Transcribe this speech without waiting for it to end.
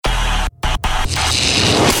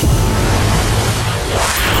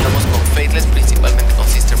estamos con Faithless, principalmente con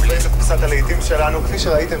Sister Bliss. קבוצת הלהיטים שלנו, כפי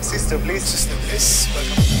שראיתם, Sister Bliss. Sister Bliss,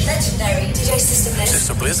 Legendary DJ Sister Bliss.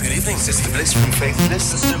 Sister Bliss, good evening. Sister Bliss from Faithless.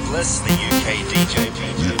 Sister Bliss, the UK DJ.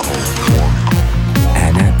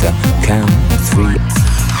 And at the count of 3,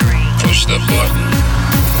 push the button.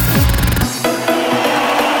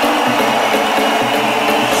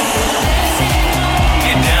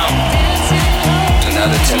 Get down. Do not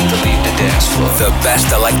attempt to leave the dance floor. the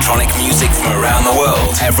best electronic music from around the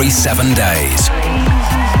world every 7 days.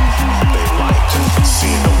 They like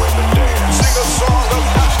seeing the women dance. Sing a song of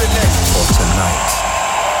happiness. For tonight,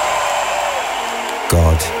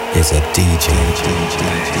 God is a DJ.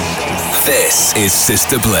 This is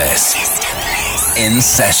Sister Bliss. In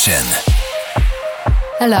session.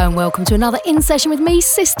 Hello and welcome to another In Session with me,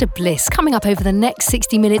 Sister Bliss. Coming up over the next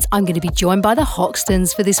 60 minutes, I'm going to be joined by the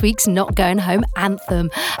Hoxtons for this week's Not Going Home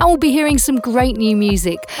anthem. And we'll be hearing some great new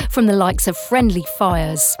music from the likes of Friendly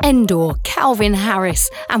Fires, Endor, Calvin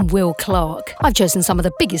Harris and Will Clark. I've chosen some of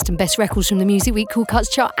the biggest and best records from the Music Week Cool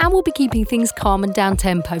Cuts chart, and we'll be keeping things calm and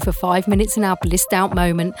down-tempo for 5 minutes in our blissed out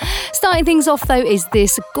moment. Starting things off though is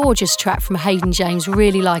this gorgeous track from Hayden James,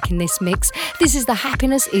 really liking this mix. This is the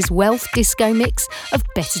Happiness is Wealth disco mix of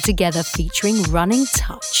Better Together featuring Running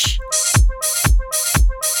Touch.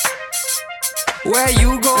 Where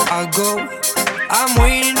you go, I go. I'm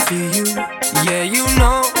waiting for you. Yeah, you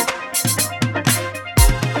know.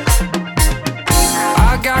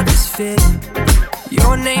 I got this feeling.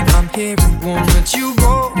 Your name I'm hearing. Won't let you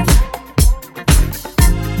go.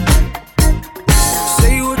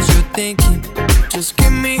 Say what you're thinking. Just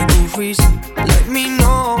give me a reason. Let me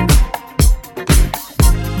know.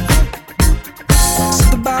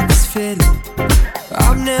 About this feeling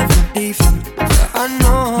I've never even, I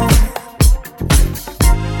know.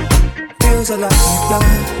 Feels a lot like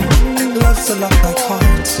love, love's a lot like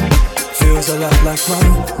hearts. Feels a lot like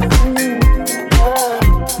love.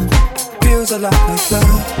 Feels a lot like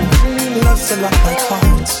love, love's a lot like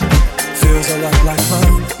hearts. Feels a lot like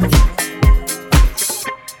love.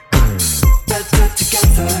 Better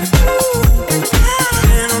together.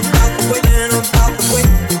 And about the way, and about the way.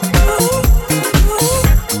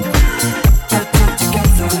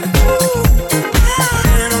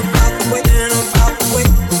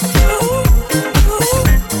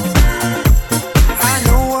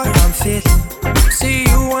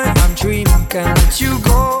 Can't let you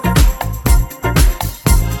go.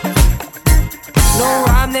 No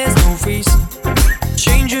rhyme, there's no reason.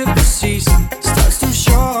 Change of the season starts to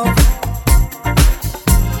show.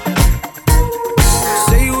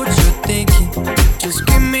 Say what you're thinking. Just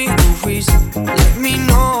give me a reason. Let me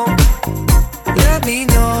know. Let me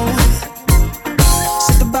know.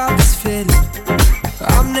 Think about this feeling.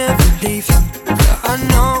 I'm never leaving. Yeah, I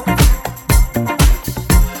know.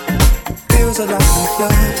 Feels a lot like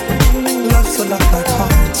love. Love's a lot like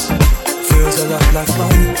hearts. Feels a lot like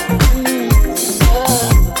love.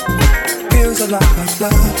 Feels a lot like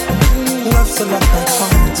love. Love's a lot like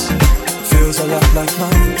hearts. Feels a lot like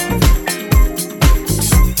love.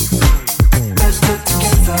 Let's do it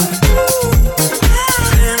together.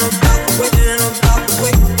 And about the way, and about the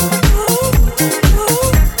way.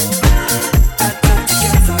 Let's do it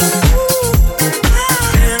together.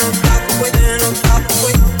 And about the way, and about the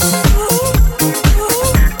way.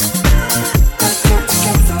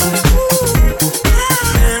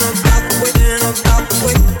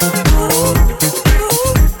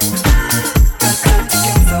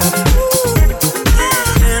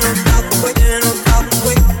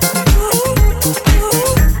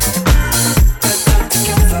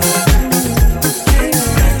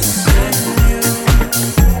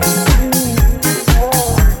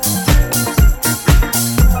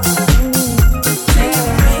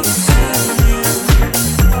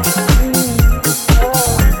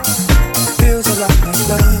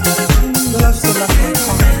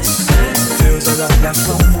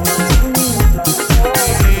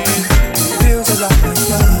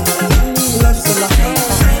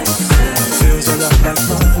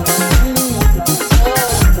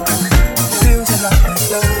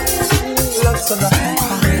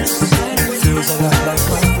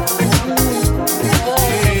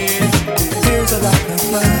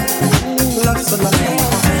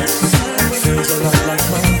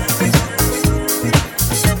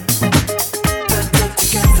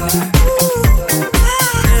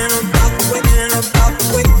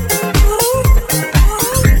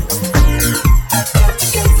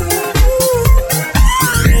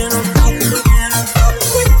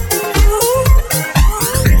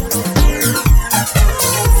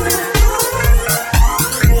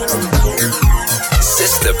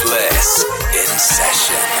 Bliss in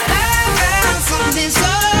session. I found something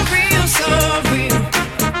so real, so real.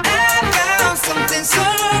 I found something so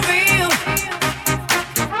real.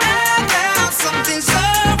 I found something so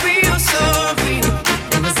real, so real.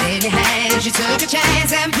 It was in your hands, you took a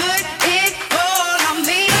chance and put it all on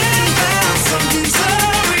me. I found something so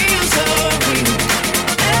real, so real.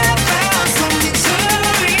 I found something so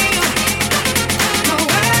real. Oh,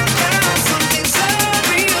 I found something so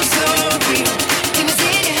real, so real. It was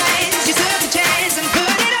in your hands, you took a chance and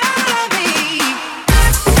put it all on me.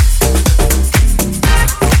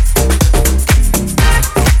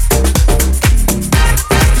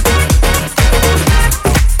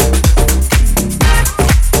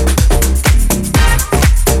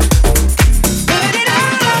 Put it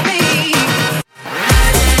all on me. Put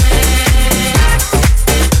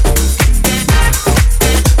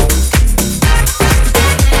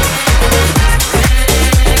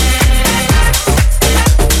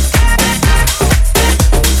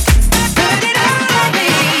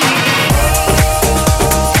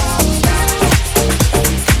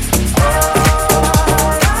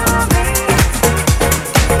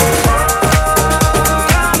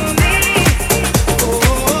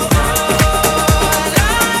it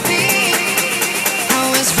all on me. I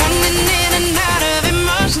was running in and out of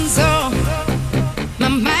emotions, so my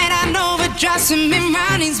mind on overdrive, swimming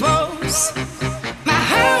round these woes. My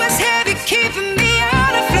heart was heavy, keeping me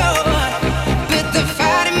on the floor, but the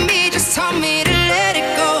fight in me just told me to let it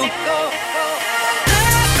go. I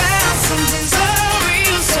found something so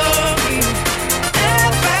real, so real. I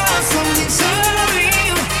found something so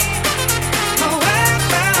real. Oh, I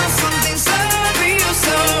found something so real,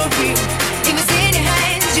 so real. It was in your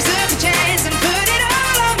hands, you took a chance and put it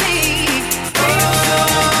all on me. Oh,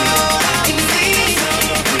 it was real, so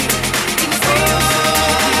real. It was real, so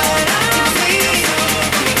real.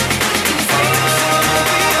 It was real,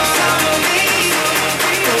 so real. It was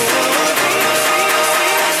real, so real.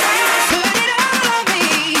 Put it all on me.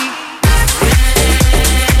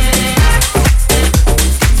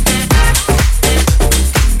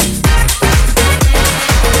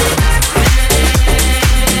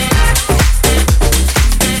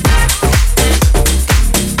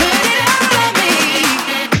 Put it all on me.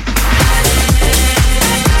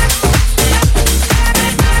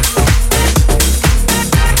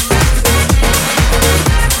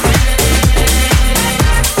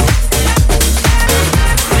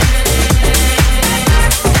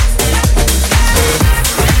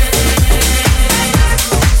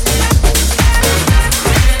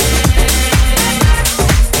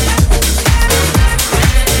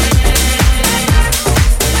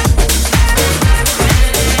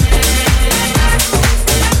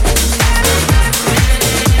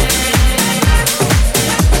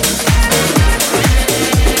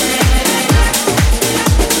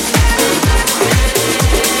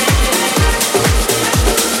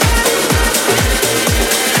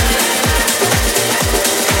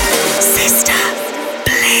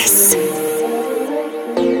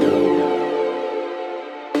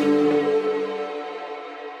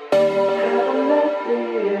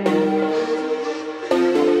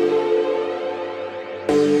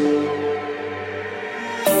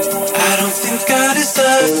 I don't think I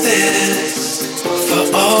deserve this for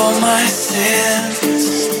all my sins.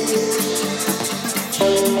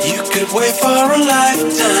 You could wait for a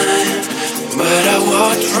lifetime, but I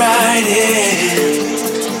walked right in.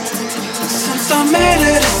 Since I made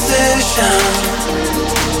a decision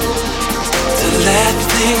to let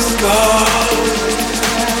things go,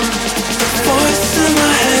 the voice in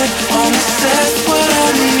my head only says what I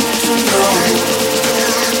need to know.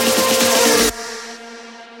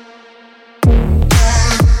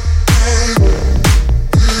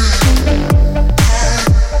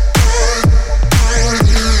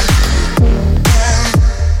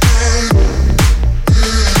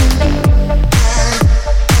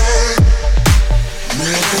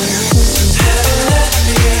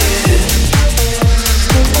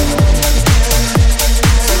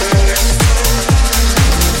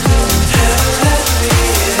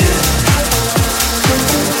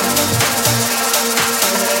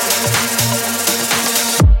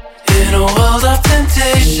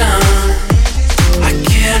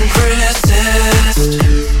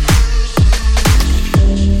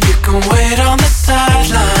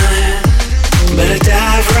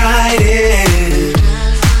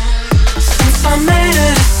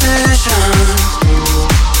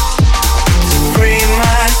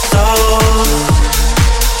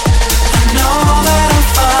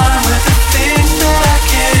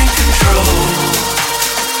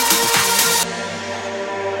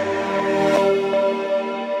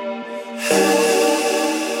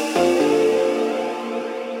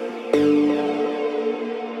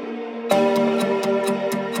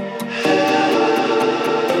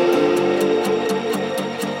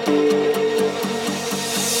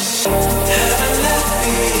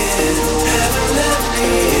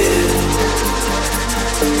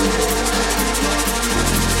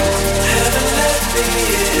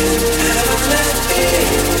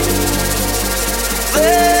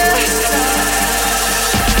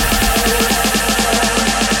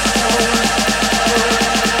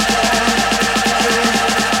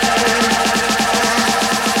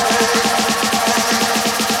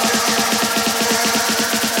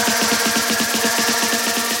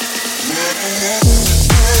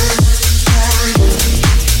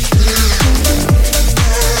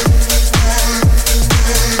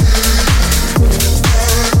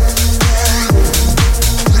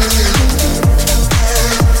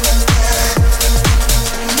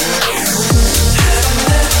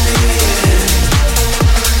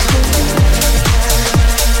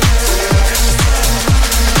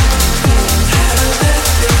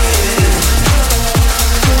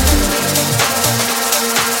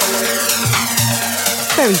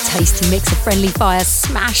 tasty mix of Friendly Fire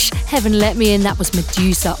smash Heaven Let Me In. That was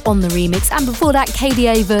Medusa on the remix. And before that,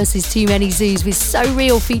 KDA versus Too Many Zoos with So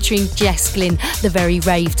Real featuring Jess Glynn, the very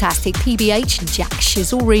rave-tastic PBH and Jack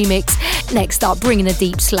Shizzle remix. Next up, bringing a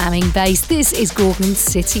deep slamming bass, this is Gorgon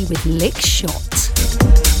City with Lick Shot.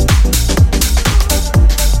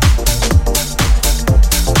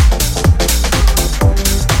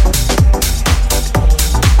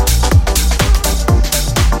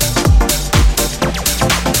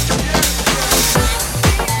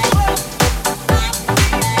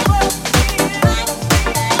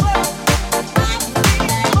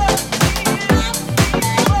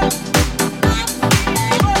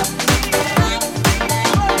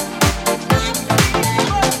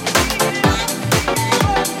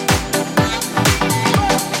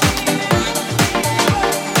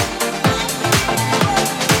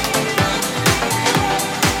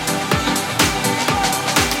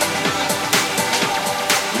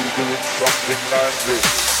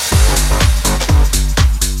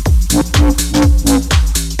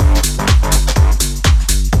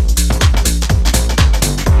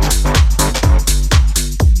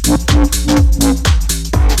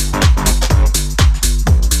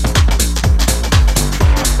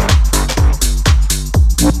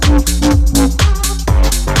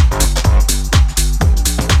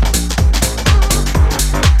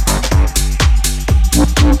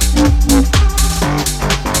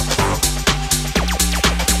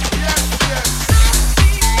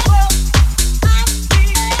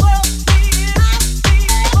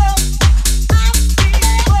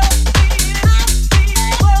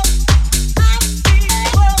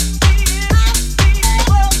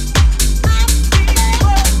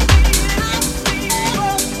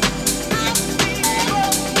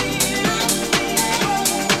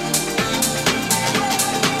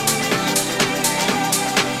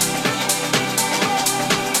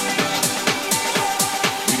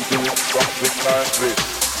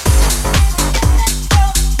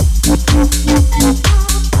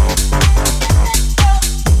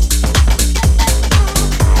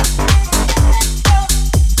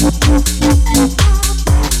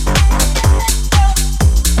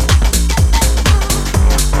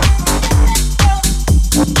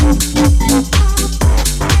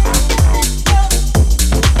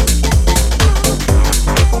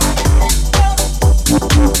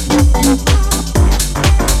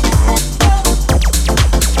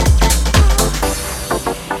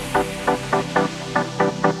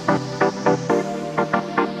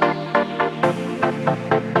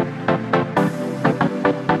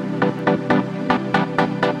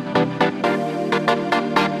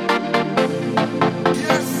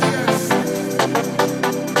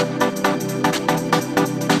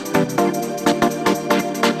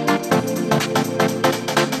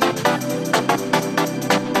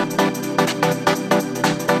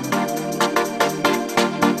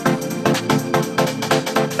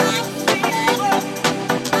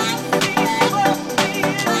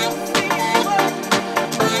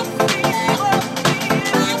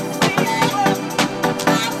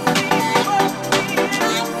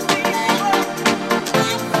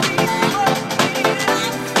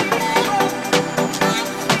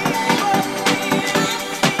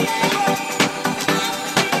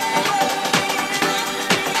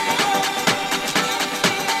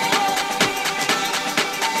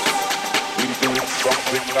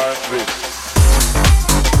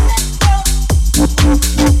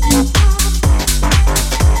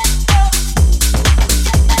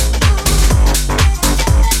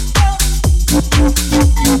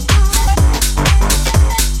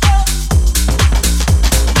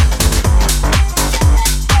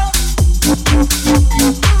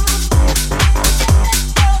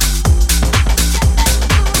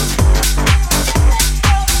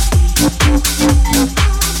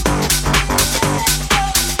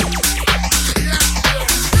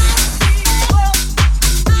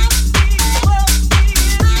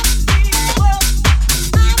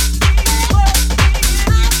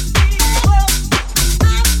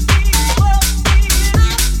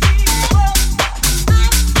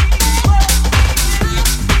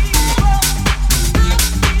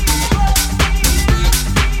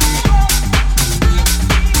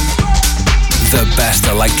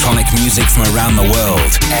 Music from around the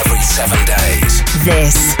world every 7 days.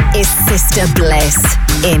 This is Sister Bliss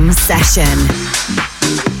in session.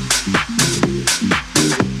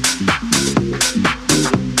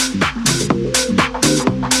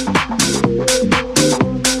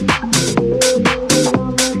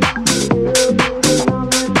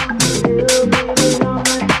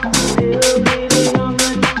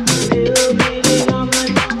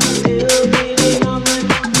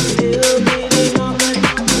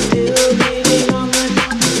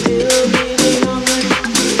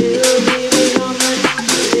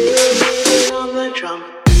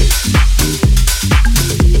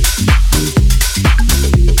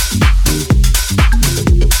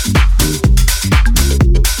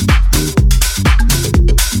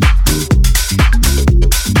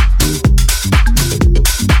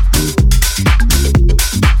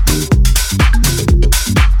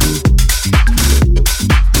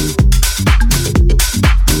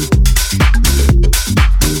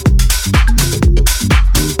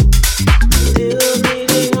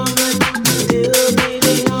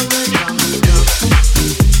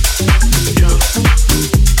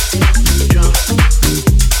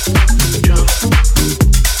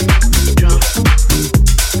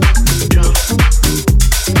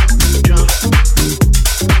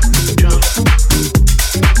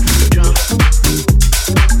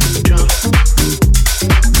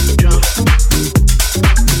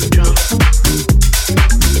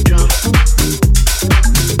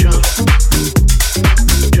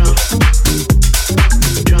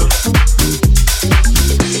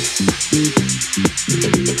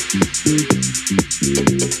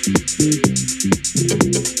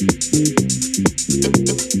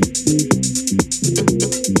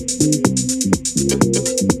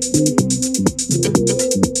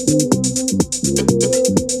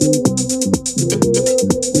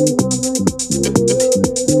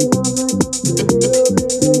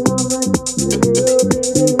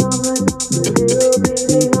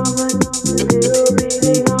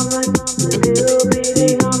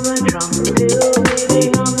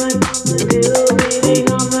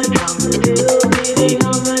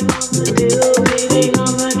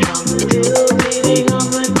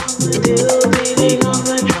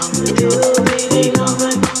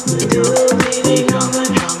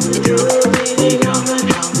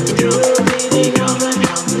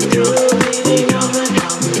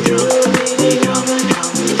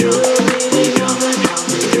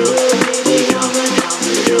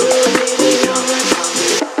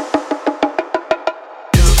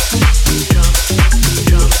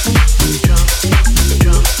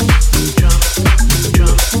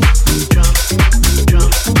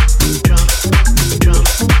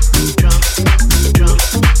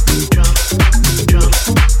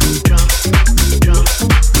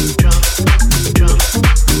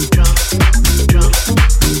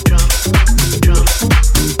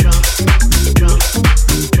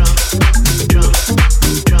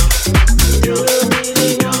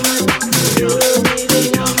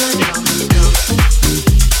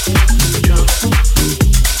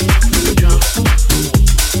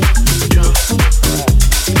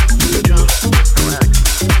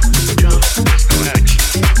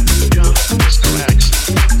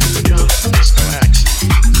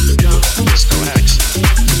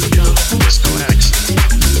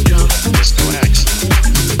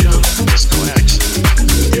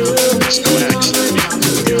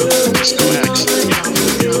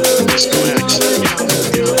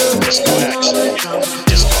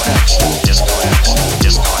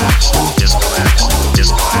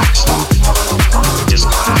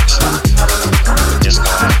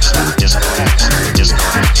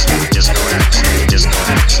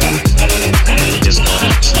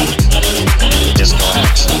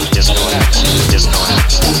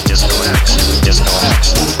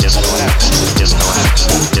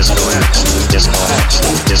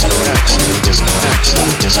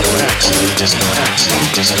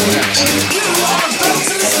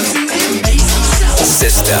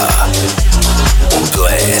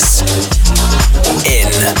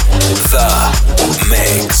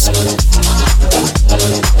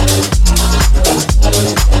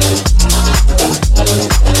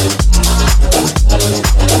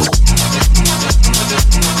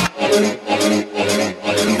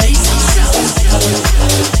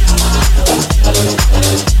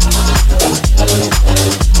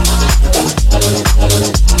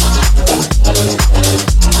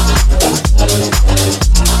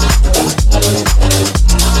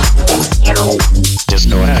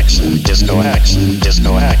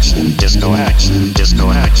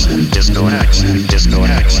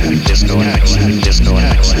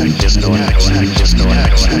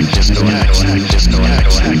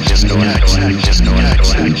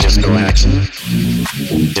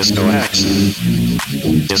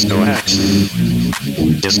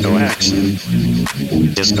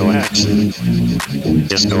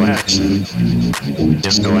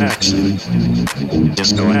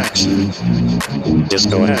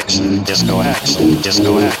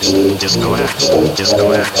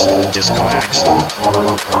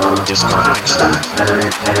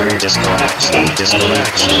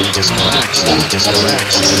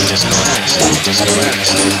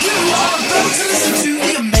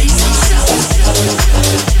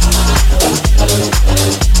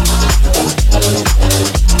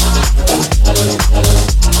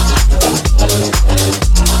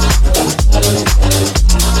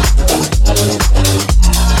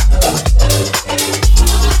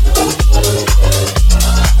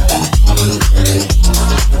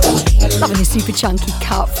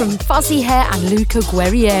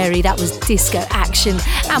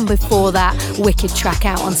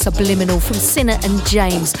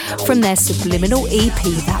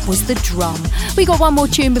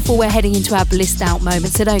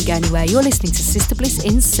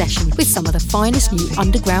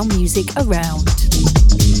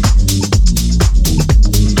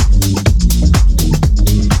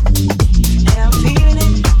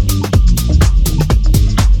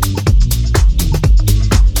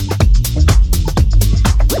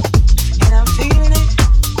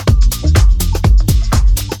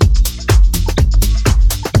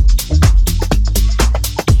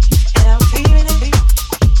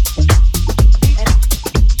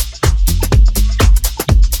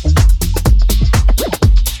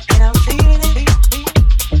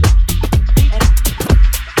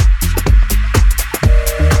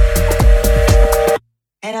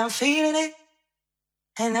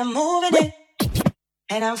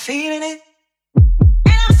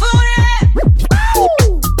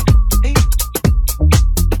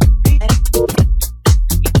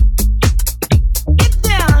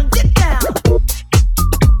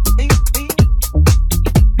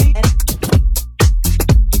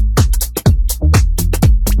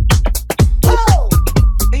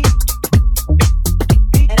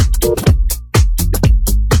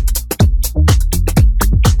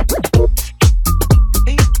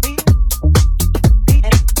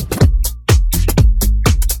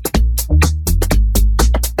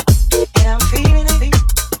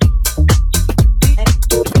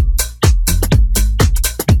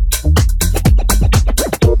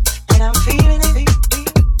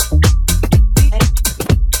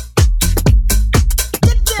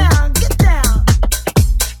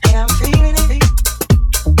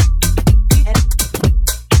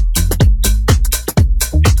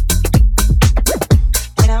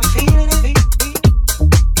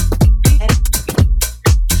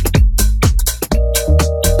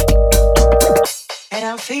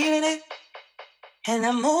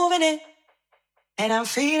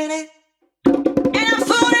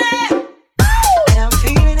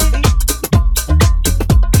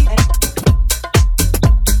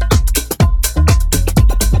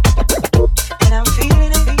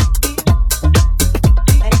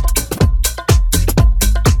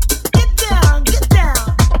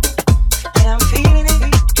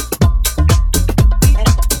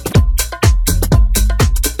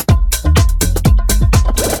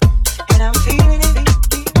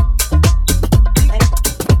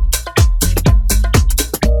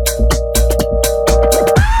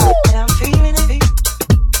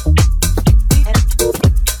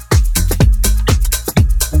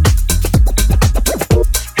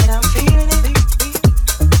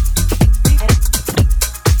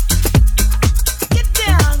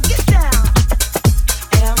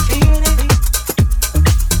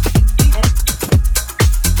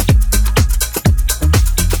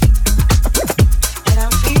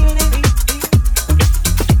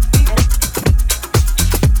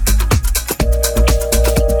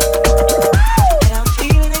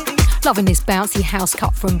 Loving this bouncy house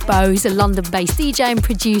cut from Bo, who's a London-based DJ and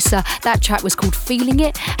producer. That track was called Feeling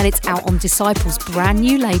It, and it's out on Disciple's brand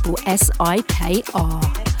new label,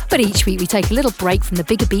 SIKR. But each week we take a little break from the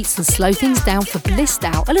bigger beats and slow things down for Blissed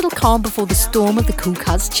Out, a little calm before the storm of the Cool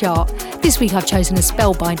Cuts chart. This week I've chosen a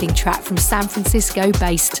spellbinding track from San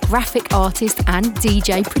Francisco-based graphic artist and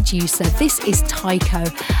DJ producer. This is Tycho,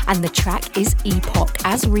 and the track is Epoch,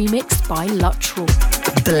 as remixed by Luttrell.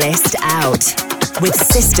 Blissed Out with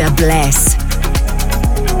Sister Bliss.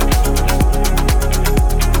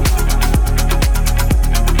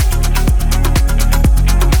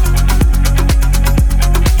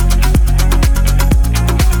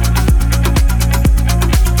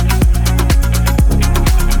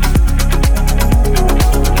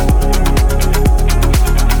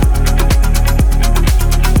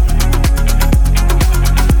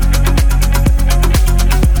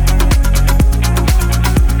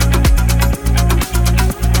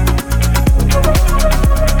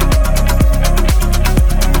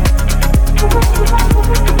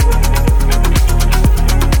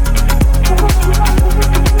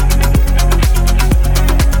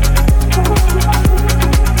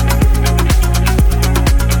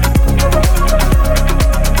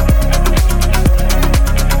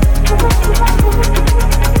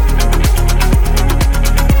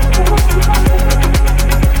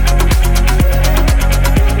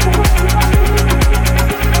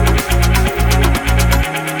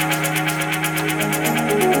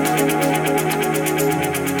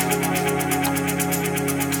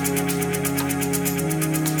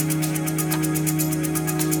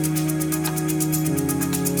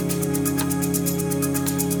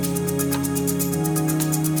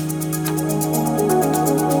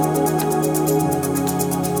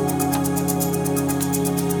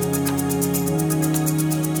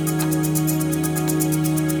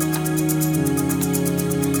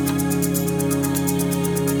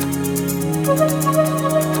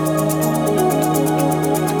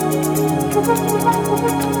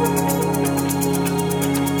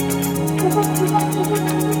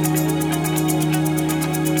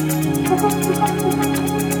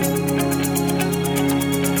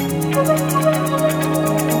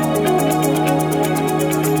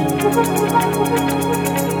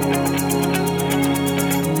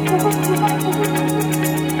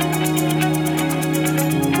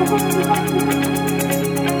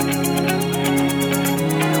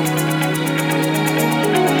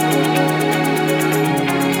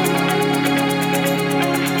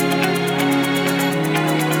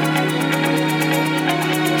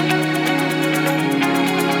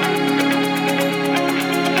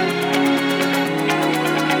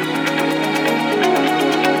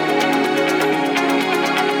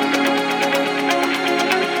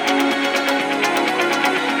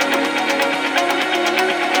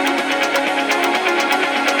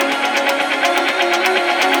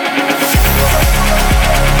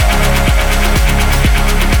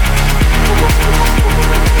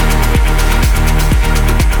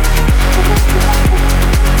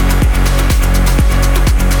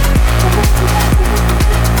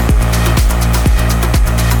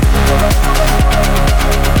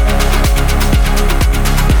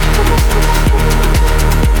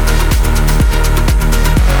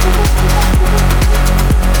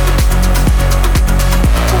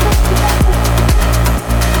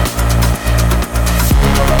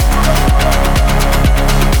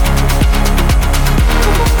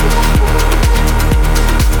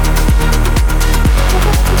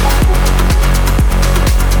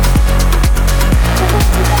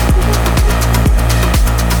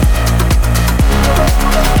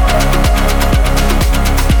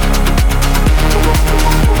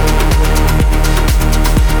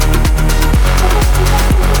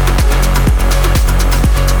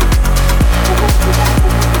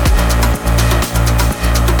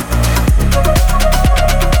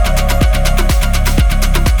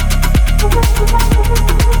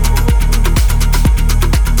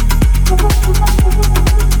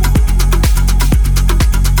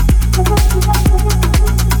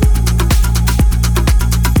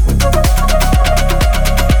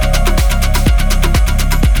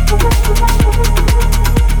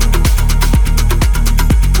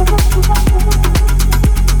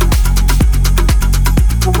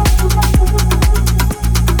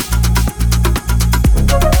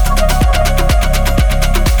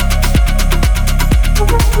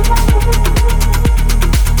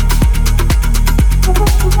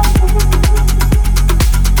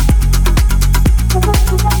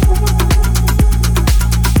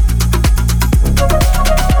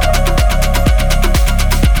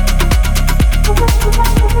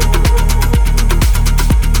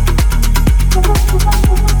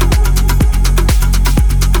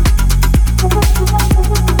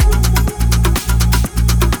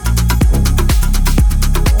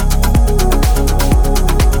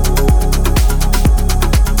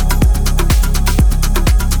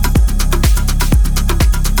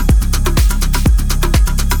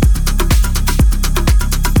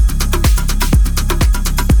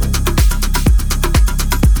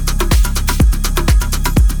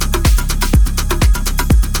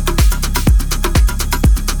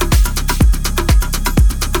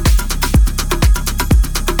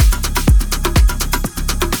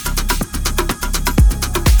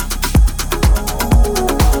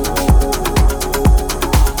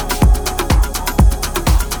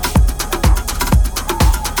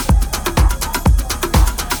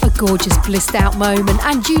 gorgeous blissed out moment,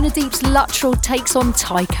 and Junadeep's Luttrell takes on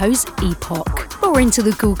Tycho's Epoch. We're into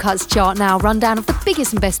the Cool Cuts chart now, rundown of the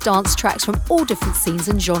biggest and best dance tracks from all different scenes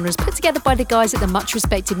and genres, put together by the guys at the much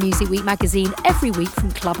respected Music Week magazine every week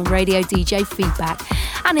from club and radio DJ feedback,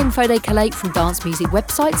 and info they collate from dance music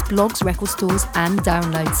websites, blogs, record stores and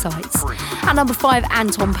download sites. At number 5,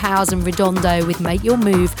 Anton Powers and Redondo with Make Your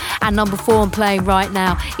Move, and number 4 I'm playing right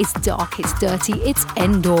now, it's dark, it's dirty, it's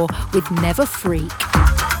Endor with Never Freak.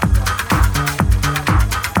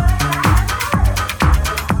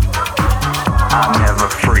 I never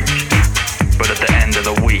freak, but at the end of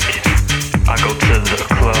the week, I go to the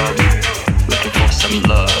club looking for some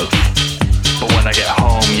love. But when I get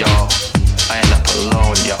home, y'all, I end up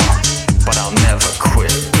alone, y'all. But I'll never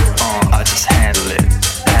quit, I just handle it.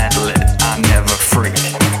 I never freak,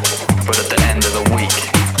 but at the end of the week,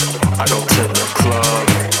 I go to the club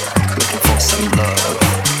looking for some love.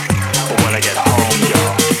 But when I get home,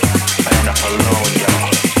 y'all, I end up alone, y'all.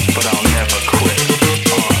 But I'll never quit,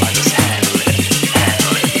 I just handle it.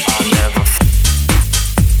 I never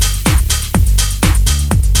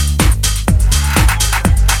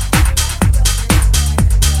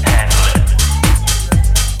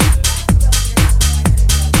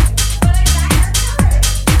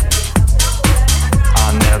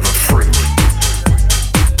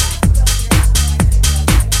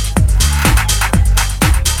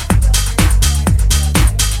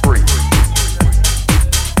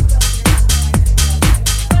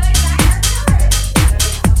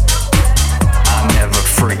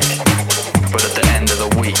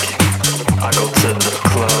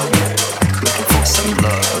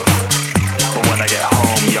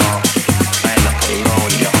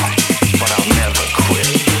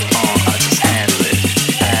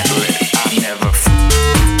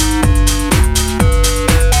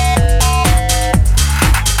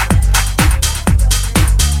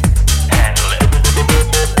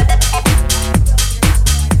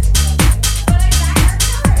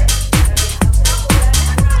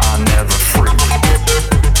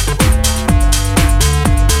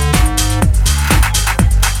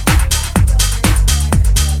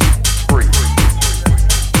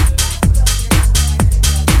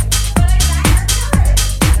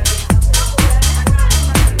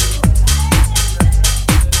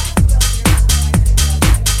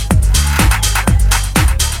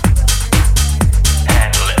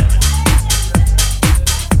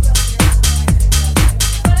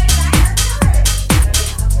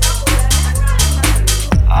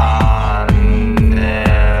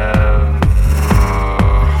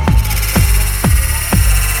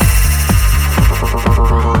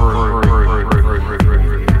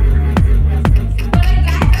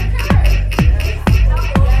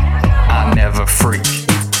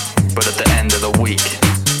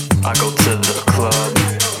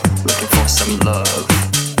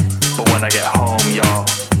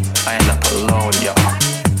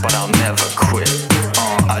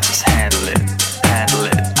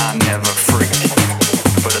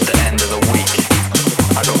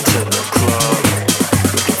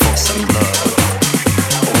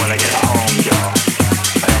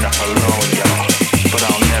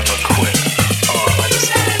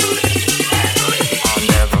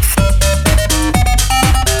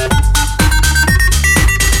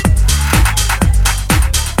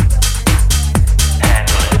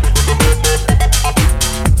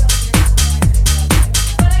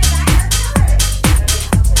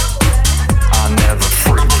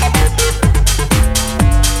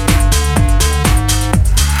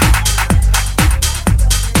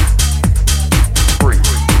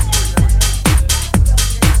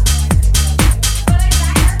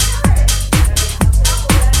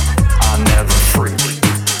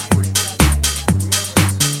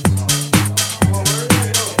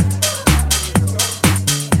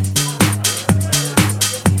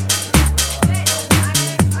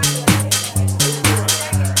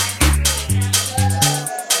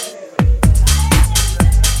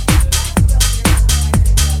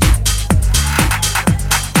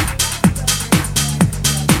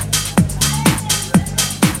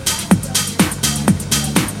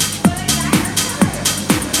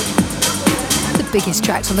biggest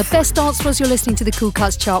tracks on the best dance floors. You're listening to the Cool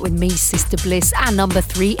Cuts chart with me, Sister Bliss. At number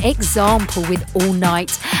 3, Example with All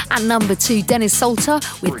Night. At number 2, Dennis Salter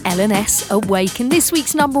with L&S Awaken. This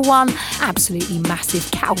week's number 1, absolutely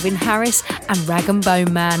massive, Calvin Harris and Rag and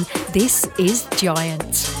Bone Man. This is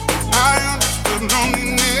Giant. I understood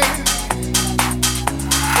loneliness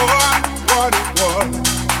for what it was.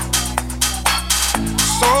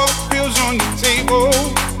 Saw the pills on the table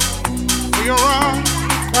for your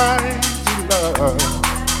unkind love.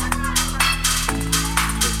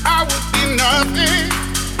 I nothing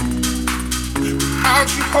without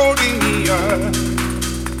you holding me up.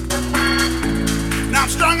 Now I'm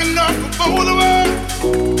strong enough for both of us,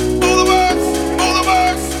 both of us, both of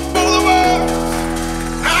us, both of us.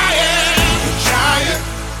 I am a giant.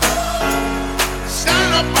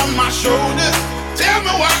 Stand up on my shoulders. Tell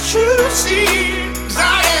me what you see. 'Cause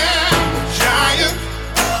I am a giant.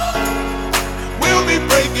 We'll be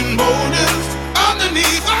breaking boulders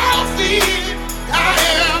underneath our feet. I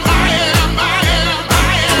am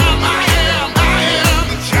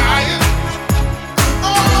a giant.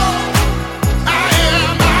 Oh, I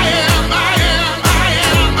am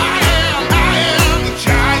a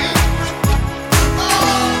giant.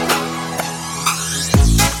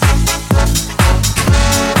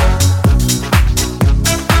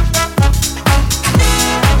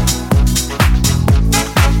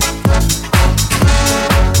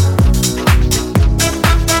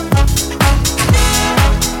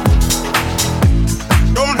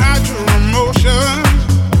 Don't hide your emotions.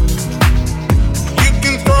 You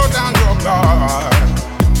can throw down your guard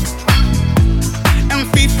and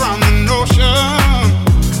feed from the notion.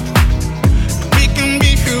 We can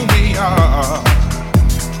be who we are.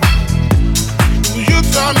 You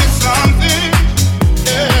taught me something,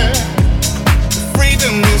 yeah.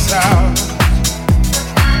 Freedom is ours.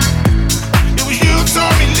 It was you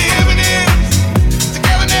taught me living is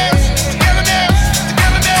togetherness, togetherness,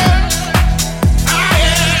 togetherness. I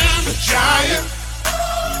am a giant.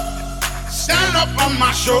 Stand up on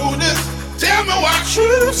my shoulders. Tell me what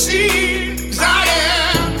you see. 'Cause I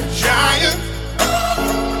am a giant.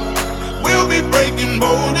 We'll be breaking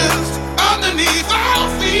boulders underneath our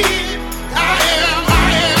feet. I am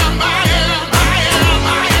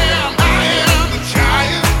a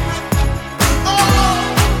giant. Oh,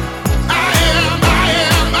 I am a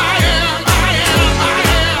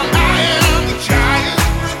giant.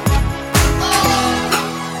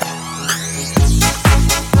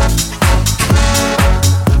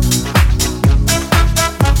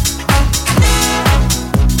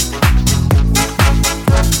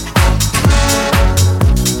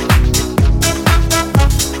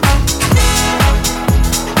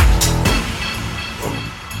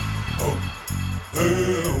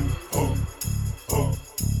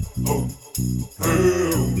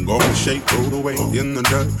 I'm gonna shake, roll the weight in the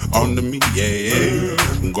dirt under me, yeah.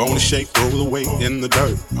 I'm gonna shake, roll the weight in the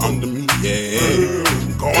dirt under me, yeah.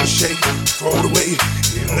 I'm gonna shake, throw the weight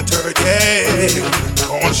in the dirt, yeah.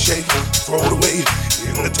 I'm gonna shake, throw the weight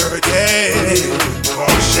in the dirt, yeah. I'm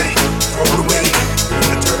gonna shake, throw the weight in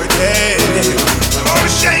the dirt, yeah. I'm gonna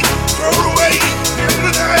shake, throw the weight in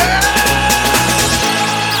the dirt.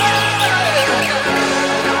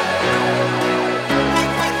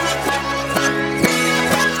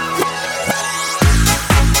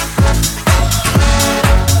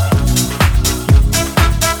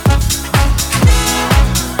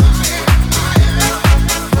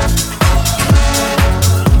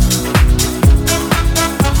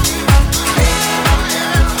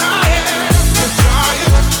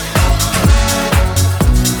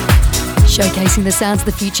 Showcasing the sounds of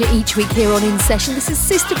the future each week here on In Session. This is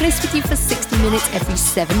Sister Bliss with you for 60 minutes every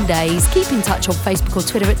 7 days. Keep in touch on Facebook or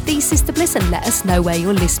Twitter at The Sister Bliss and let us know where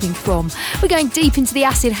you're listening from. We're going deep into the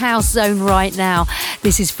acid house zone right now.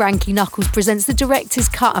 This is Frankie Knuckles presents the director's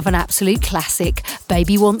cut of an absolute classic,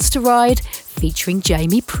 Baby Wants to Ride, featuring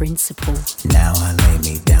Jamie Principle. Now I lay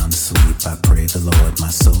me down to sleep. I pray the Lord my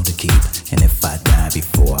soul to keep. And if I die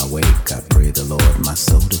before I wake, I pray the Lord my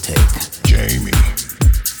soul to take. Jamie,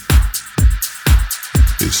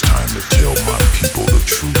 it's time to tell my people the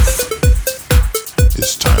truth.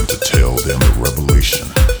 It's time to tell them the revelation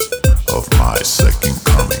of my second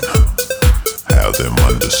coming. Have them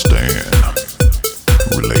understand,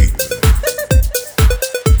 relate.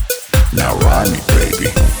 Now ride me,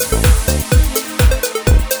 baby.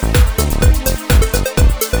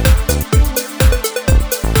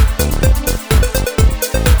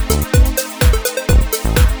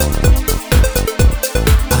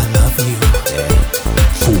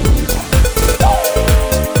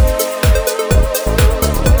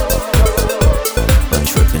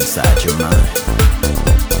 Inside your mind.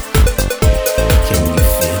 Can you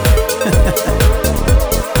feel it?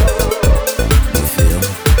 You feel it?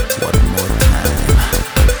 One more time.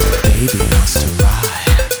 Baby wants to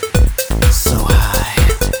ride so high.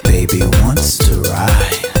 Baby wants to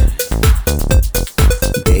ride.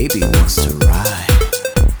 Baby wants to ride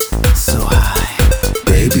so high.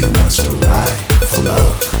 Baby wants to ride for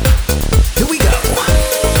love. Here we go.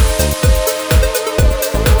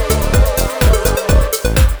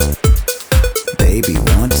 Baby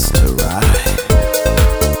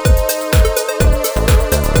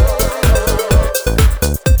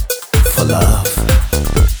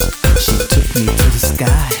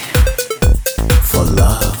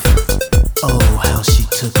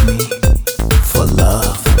me. For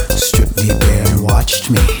love, stripped me bare and watched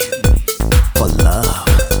me. For love,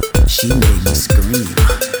 she made me scream.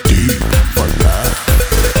 Deep for love.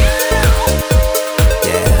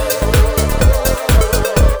 Yeah.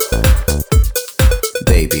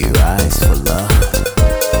 Baby, rise for love.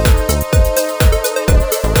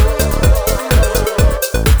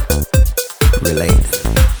 Relate.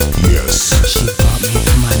 Yes. She brought me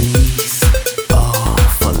to my knees. Oh,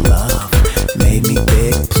 for love. Made me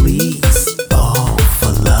beg, please. Oh,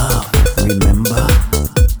 for love. Remember?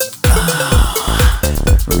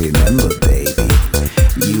 Remember, baby,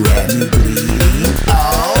 you had me bleeding.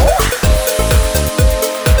 Oh,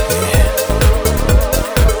 yeah.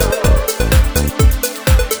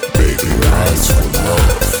 Baby, rise for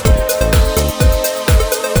love.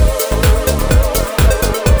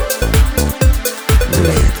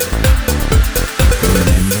 Relate.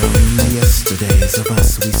 Remembering the yesterdays of us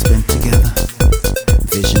we spent together.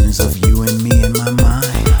 Visions of you and me in my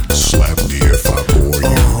mind. Slap me if I bore you.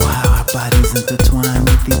 Oh, how our bodies intertwine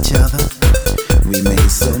with each other. We made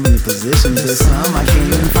so many positions, there's some I can't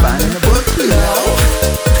even find in the book, you know.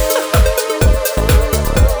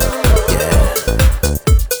 Yeah.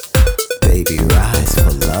 Baby, rise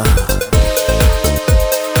for love.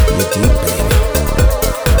 You're deep, baby.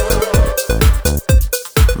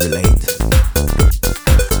 Relate.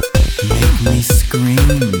 Make me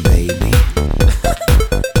scream, baby.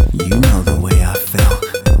 You know the way I felt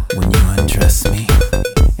when you undressed me.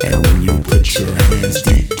 And when you put your hands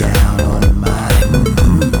deep down on mine.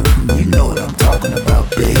 You know what I'm talking about,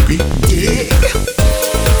 baby. Dig.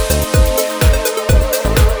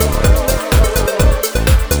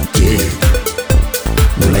 Dig.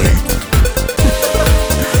 Relate.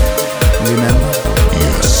 Remember?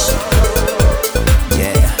 Yes.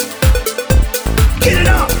 Yeah. Get it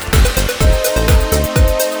up!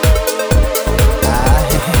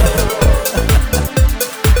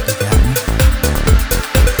 You got me?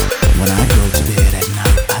 When I go to bed at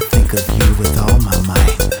night, I think of you with all my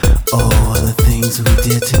might. Oh, the things we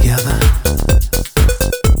did together.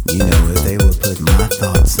 You know, if they would put my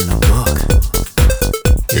thoughts in a book,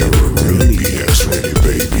 It would really be X-rated,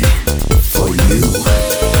 baby. for you.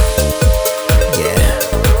 Yeah.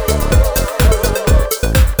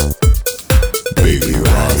 Baby,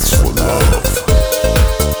 rise for love.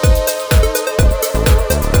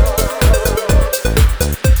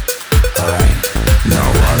 Alright. Now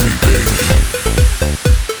ride me, baby.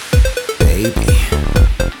 Baby.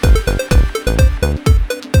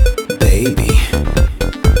 Baby.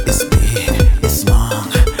 It's big, it's long.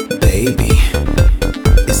 Baby.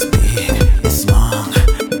 It's big, it's long.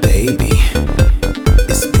 Baby.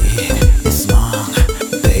 It's big, it's long.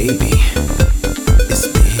 Baby. It's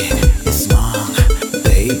big, it's long.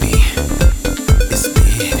 Baby. It's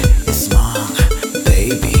big, it's long.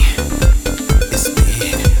 Baby. It's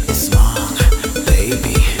big, it's long.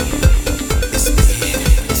 Baby. It's big,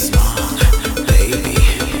 it's long. Baby.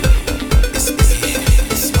 It's big,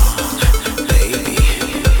 it's long. Baby.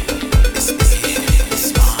 It's big, it's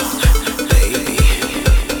long. Baby.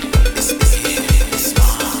 It's big, it's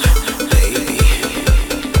long. Baby.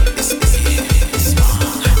 It's big, it's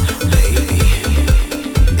long. Baby.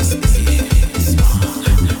 It's big, it's long.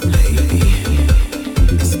 Baby.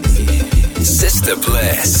 It's big. Sister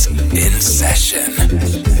Bliss in session.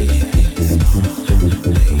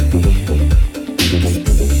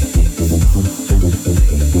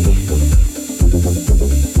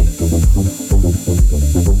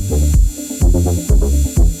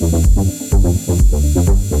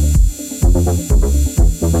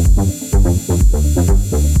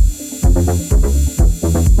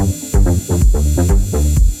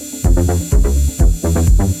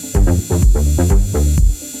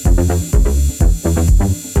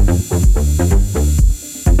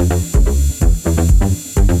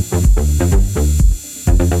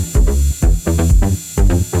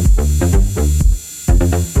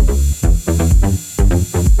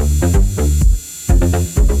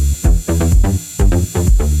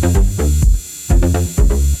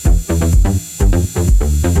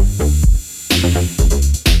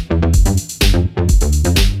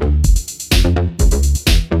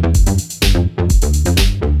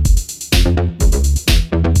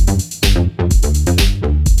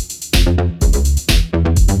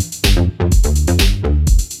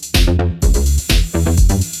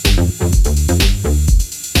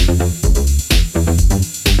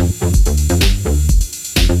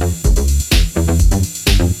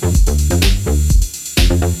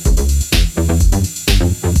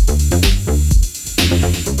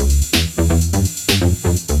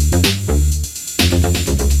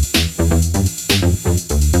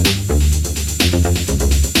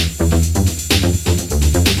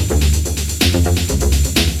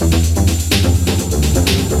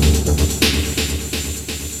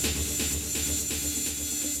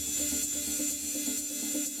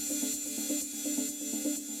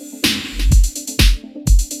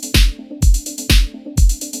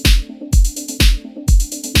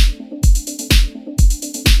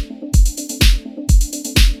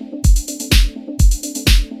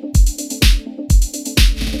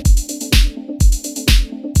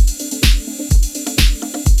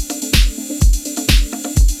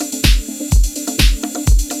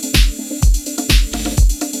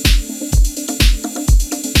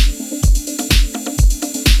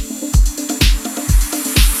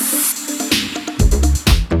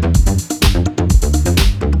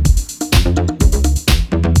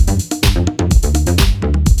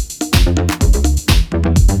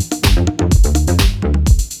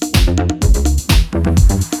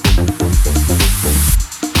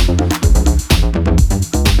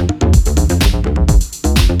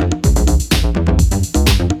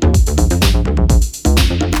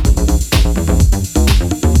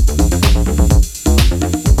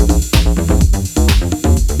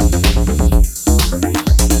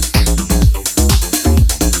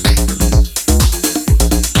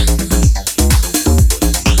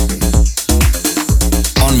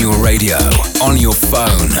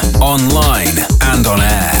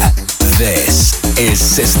 is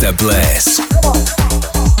Sister Bliss.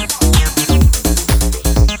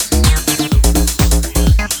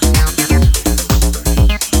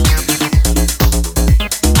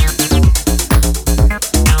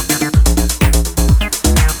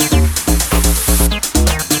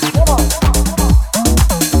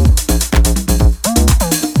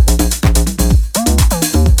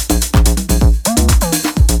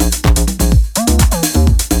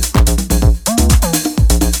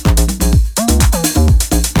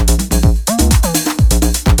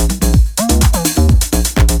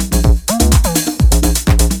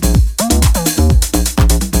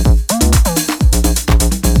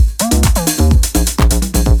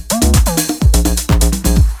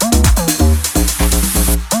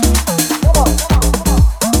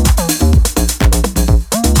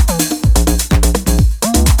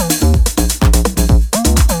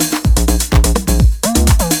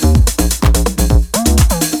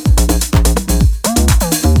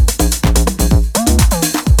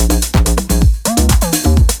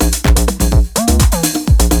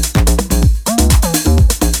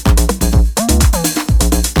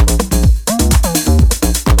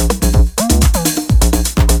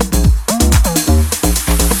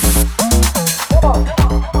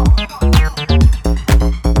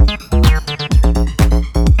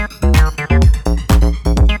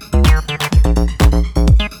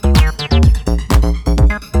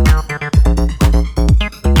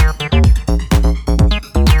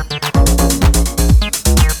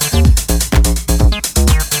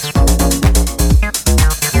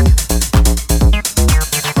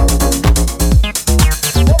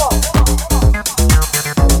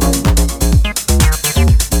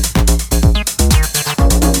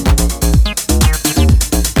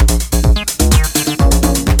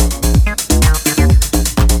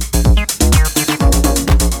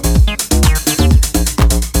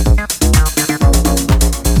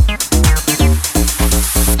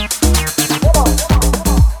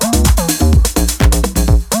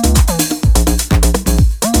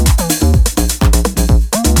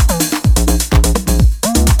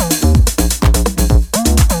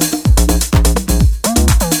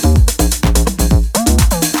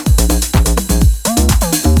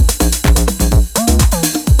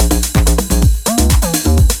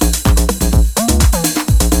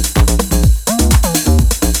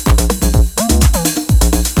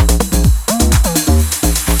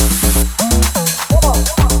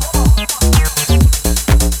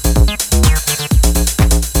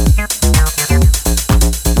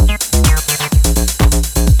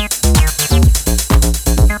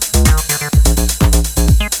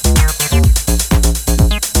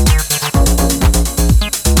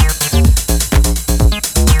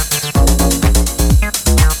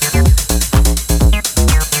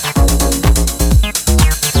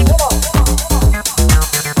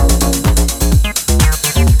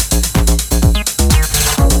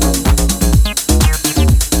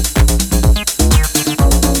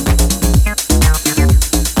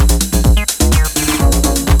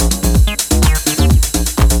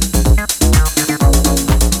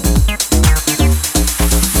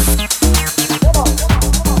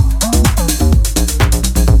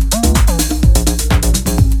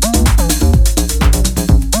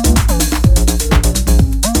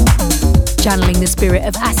 Channeling the spirit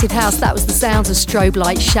of acid house, that was the sounds of Strobe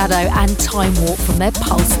Light Shadow and Time Warp from their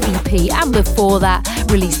Pulse EP, and before that,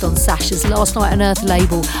 released on Sasha's Last Night on Earth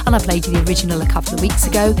label, and I played you the original a couple of weeks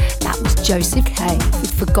ago. That was Joseph K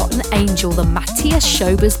with Forgotten Angel, the Matthias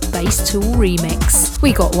Schobers Bass Tool remix.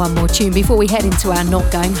 We got one more tune before we head into our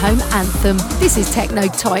Not Going Home anthem. This is techno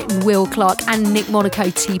titan Will Clark and Nick Monaco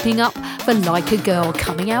teaming up for Like a Girl,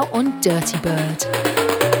 coming out on Dirty Bird.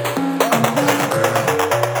 I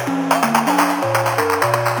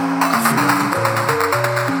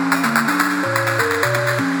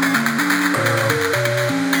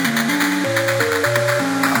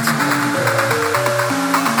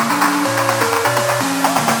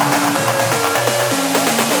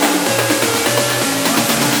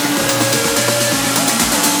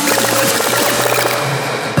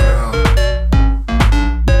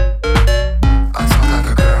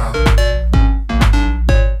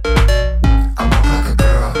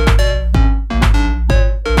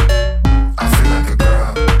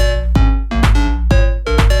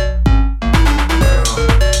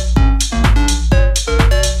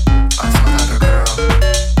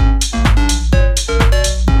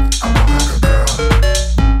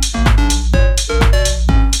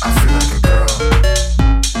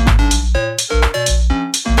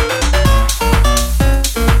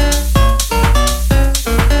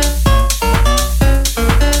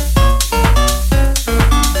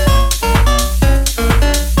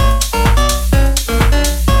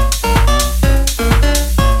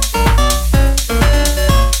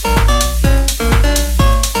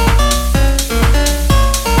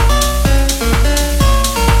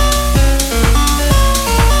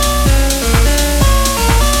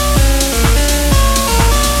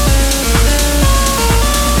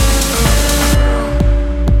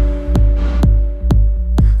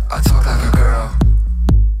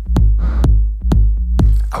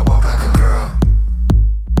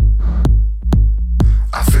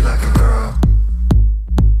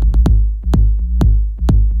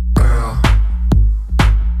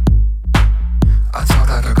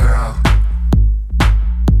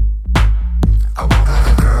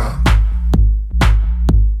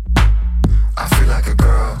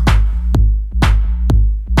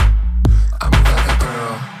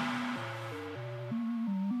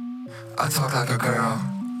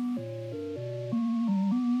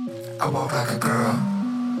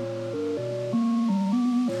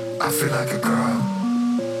feel like a girl.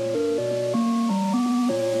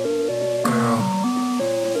 Girl.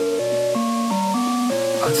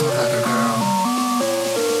 I talk like a girl.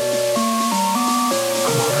 I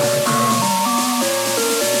walk like a girl.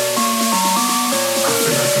 I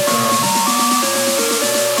feel like a girl.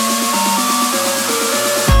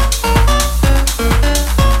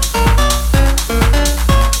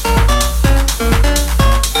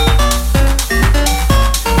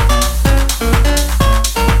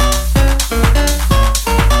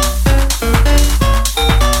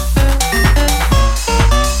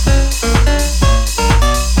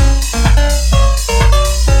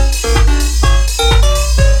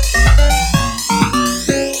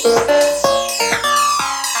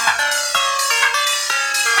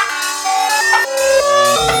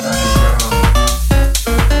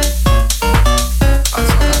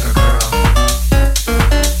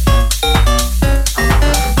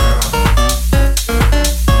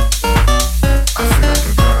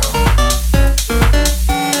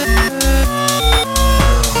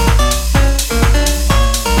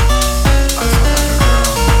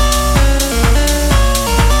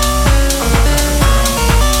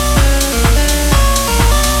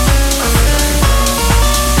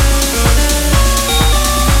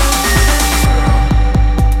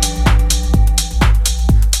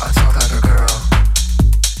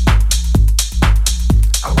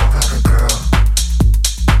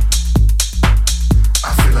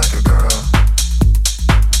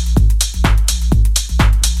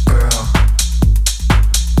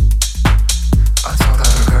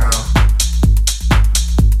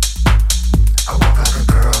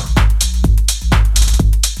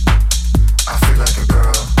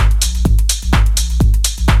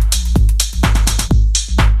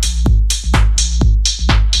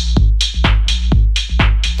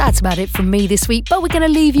 About it from me this week, but we're going to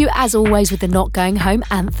leave you as always with the Not Going Home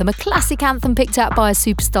anthem, a classic anthem picked out by a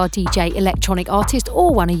superstar DJ, electronic artist,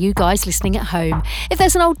 or one of you guys listening at home. If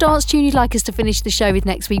there's an old dance tune you'd like us to finish the show with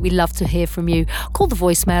next week, we'd love to hear from you. Call the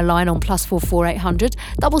voicemail line on +44 800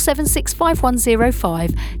 776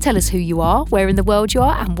 5105. Tell us who you are, where in the world you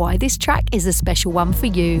are, and why this track is a special one for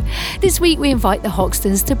you. This week we invite the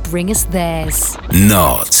Hoxtons to bring us theirs.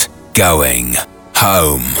 Not Going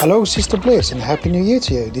Home. Hello, Sister Bliss, and Happy New Year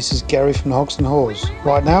to you. This is Gary from the Hoxton Whores.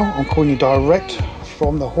 Right now, I'm calling you direct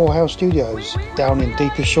from the Whorehouse Studios down in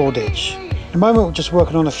deepest Shoreditch. At the moment, we're just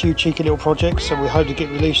working on a few cheeky little projects that we hope to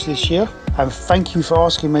get released this year. And thank you for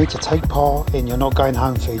asking me to take part in your Not Going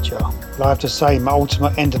Home feature. But I have to say, my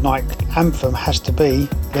ultimate end of night anthem has to be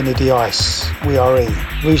Vanilla Ice, We Are E.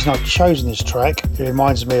 The reason I've chosen this track, it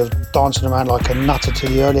reminds me of dancing around like a nutter to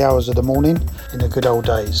the early hours of the morning in the good old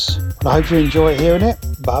days. And I hope you enjoy hearing it.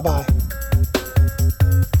 Bye bye.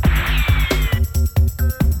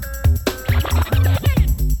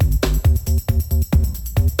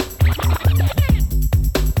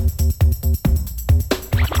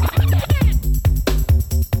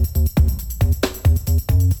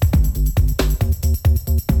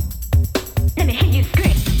 Let me hear you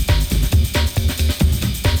scream.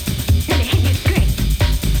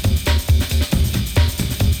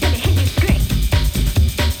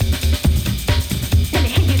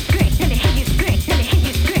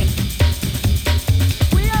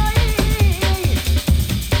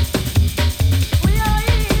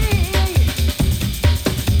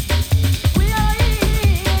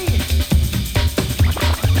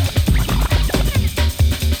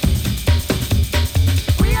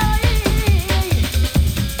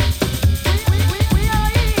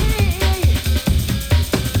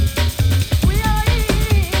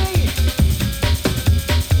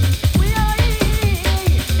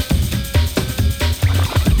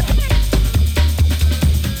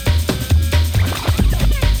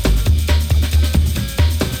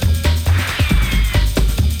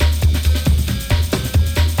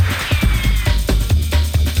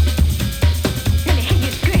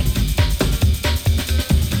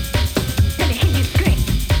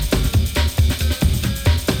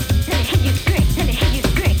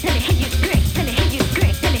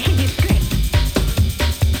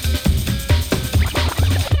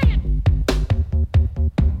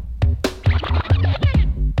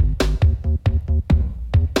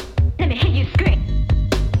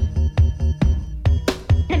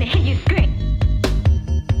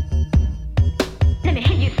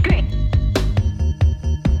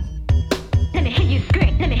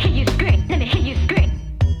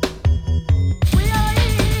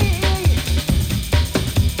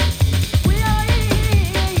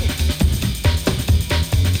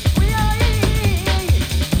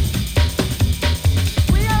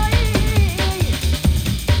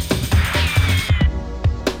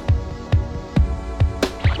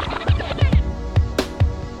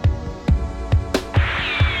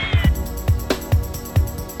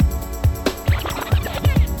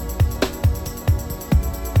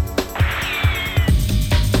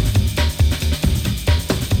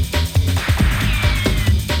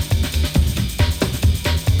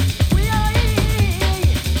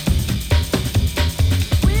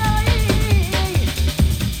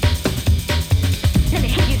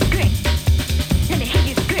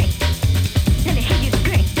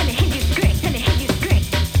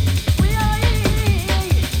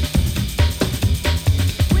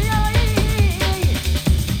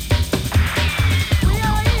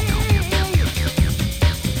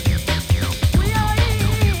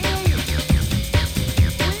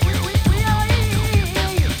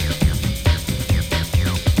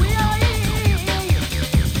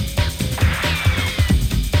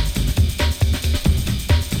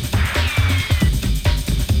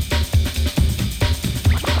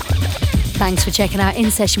 Thanks for checking out In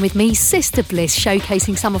Session with me, Sister Bliss,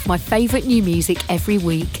 showcasing some of my favourite new music every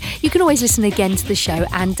week. You can always listen again to the show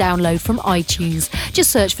and download from iTunes. Just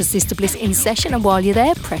search for Sister Bliss In Session, and while you're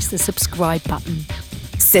there, press the subscribe button.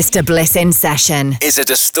 Sister Bliss In Session is a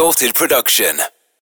Distorted production.